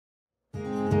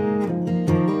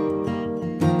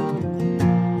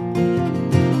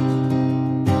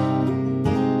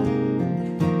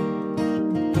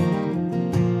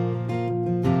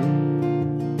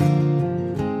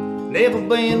Never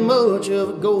been much of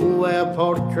a go-out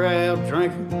party crowd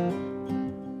drinker.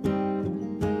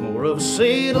 More of a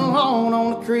sit alone on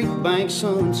the creek bank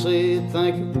sunset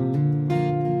thinker.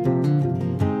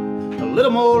 A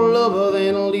little more lover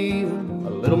than a leaver,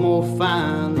 a little more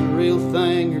fine than the real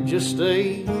thing, or just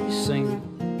a singer.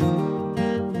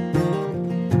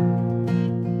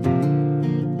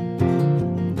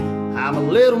 I'm a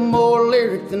little more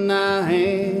lyric than I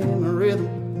am a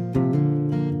rhythm.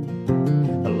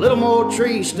 A little more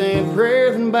tree stand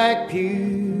prayer than back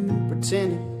pew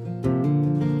pretending.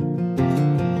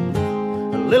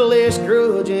 A little less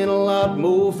grudge and a lot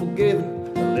more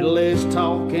forgiving. A little less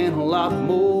talk and a lot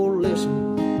more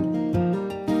listening.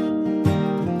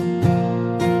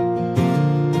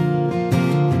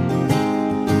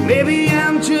 Maybe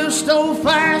I'm just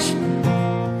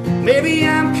old-fashioned. Maybe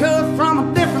I'm cut from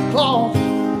a different cloth.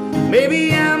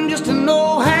 Maybe I'm just an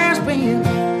old has-been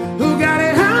who got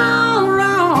it all wrong.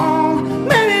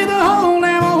 Maybe the whole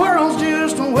damn world's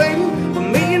just waiting for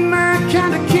me and my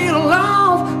kind of kill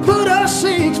off. Put us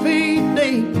 6 feet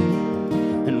deep,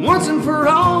 and once and for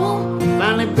all,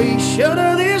 finally be shut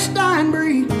of this dying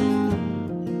breed.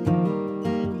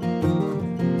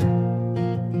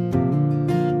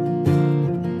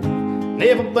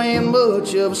 Never been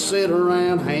much of a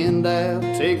sit-around handout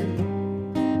taker.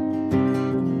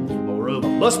 More of a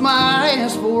bust my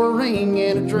ass for a ring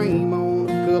and a dream on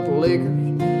a couple liquors.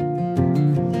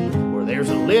 Where there's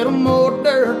a little more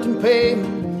dirt than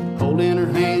pavement, holding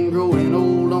her hand growing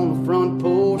old on the front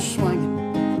porch swinging.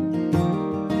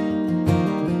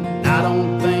 And I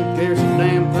don't think there's a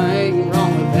damn thing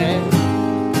wrong with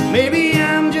that. Maybe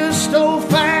I'm just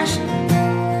old-fashioned.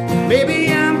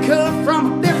 Maybe I'm cut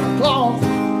from a different cloth.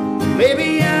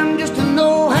 Maybe I'm just an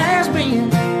old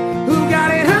has-been who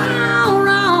got it all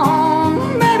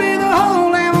wrong. Maybe the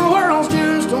whole damn world's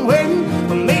just waiting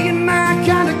for me and my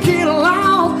kind of kill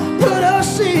off. Put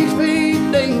us 6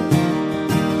 feet deep,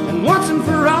 and once and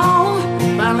for all,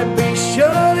 finally be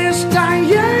shut of this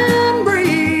dying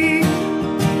breed.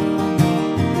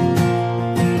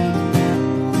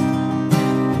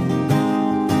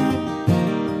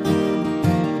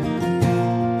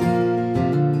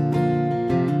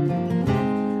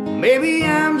 Maybe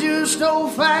I'm just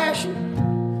old-fashioned.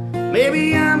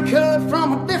 Maybe I'm cut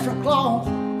from a different cloth.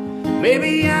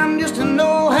 Maybe I'm just an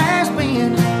old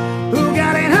has-been who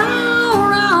got it all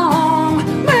wrong.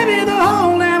 Maybe the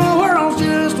whole damn world's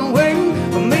just waiting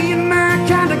for me and my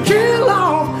kind of kill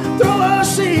off. Throw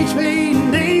us 6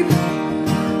 feet deep,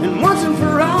 and once and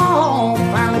for all,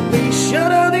 finally be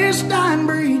shut of this dying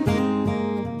breed.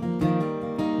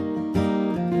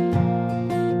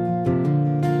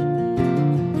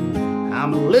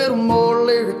 I'm a little more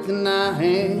lyric than I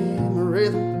am a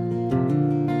rhythm.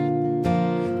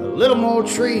 A little more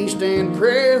tree stand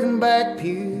prayer than back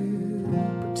pew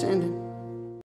pretending.